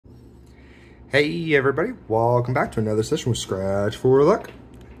Hey everybody, welcome back to another session with Scratch for Luck.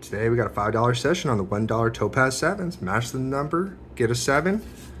 Today we got a $5 session on the $1 Topaz 7s. Match the number, get a 7.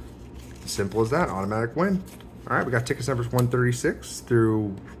 Simple as that, automatic win. Alright, we got tickets numbers 136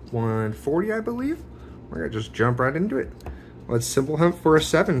 through 140, I believe. We're gonna just jump right into it. Let's simple hunt for a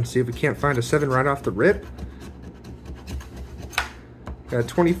 7, see if we can't find a 7 right off the rip. Got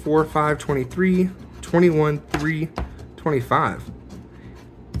 24, 5, 23, 21, 3, 25.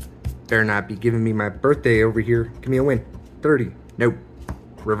 Better not be giving me my birthday over here. Give me a win. 30. Nope.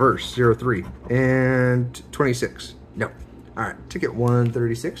 Reverse. 03. And 26. No. Alright. Ticket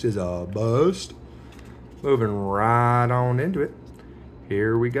 136 is a bust. Moving right on into it.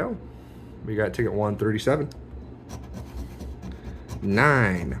 Here we go. We got ticket 137.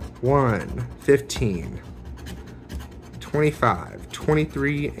 9. 1. 15. 25.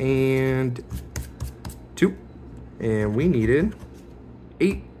 23. And 2. And we needed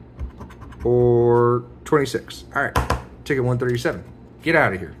 8. Or 26. All right, ticket 137. Get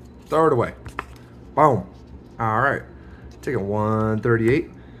out of here. Throw it away. Boom. All right, ticket 138.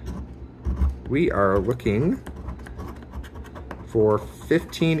 We are looking for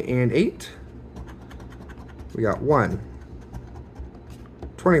 15 and 8. We got 1,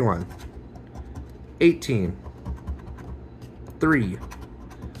 21, 18, 3,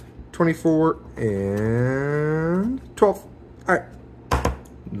 24, and 12. All right.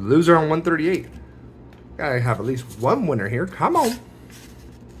 Loser on 138. Gotta have at least one winner here. Come on.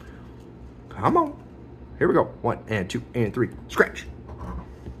 Come on. Here we go. 1 and 2 and 3. Scratch.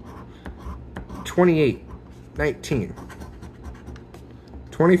 28. 19.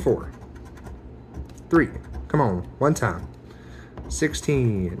 24. 3. Come on. One time.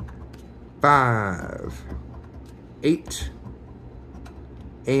 16. 5. 8.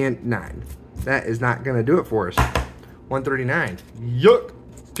 And 9. That is not gonna do it for us. 139. Yuck.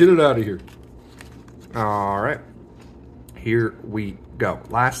 Get it out of here. All right, here we go.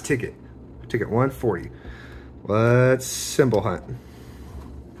 Last ticket, ticket 140. Let's symbol hunt.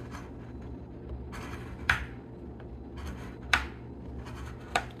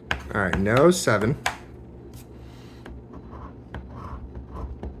 All right, no 7.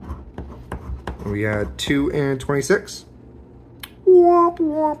 We had 2 and 26. Womp,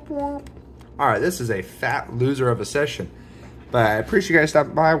 womp, womp. All right, this is a fat loser of a session. But I appreciate you guys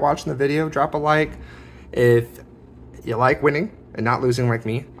stopping by, watching the video. Drop a like if you like winning and not losing like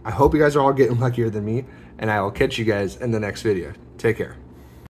me. I hope you guys are all getting luckier than me, and I will catch you guys in the next video. Take care.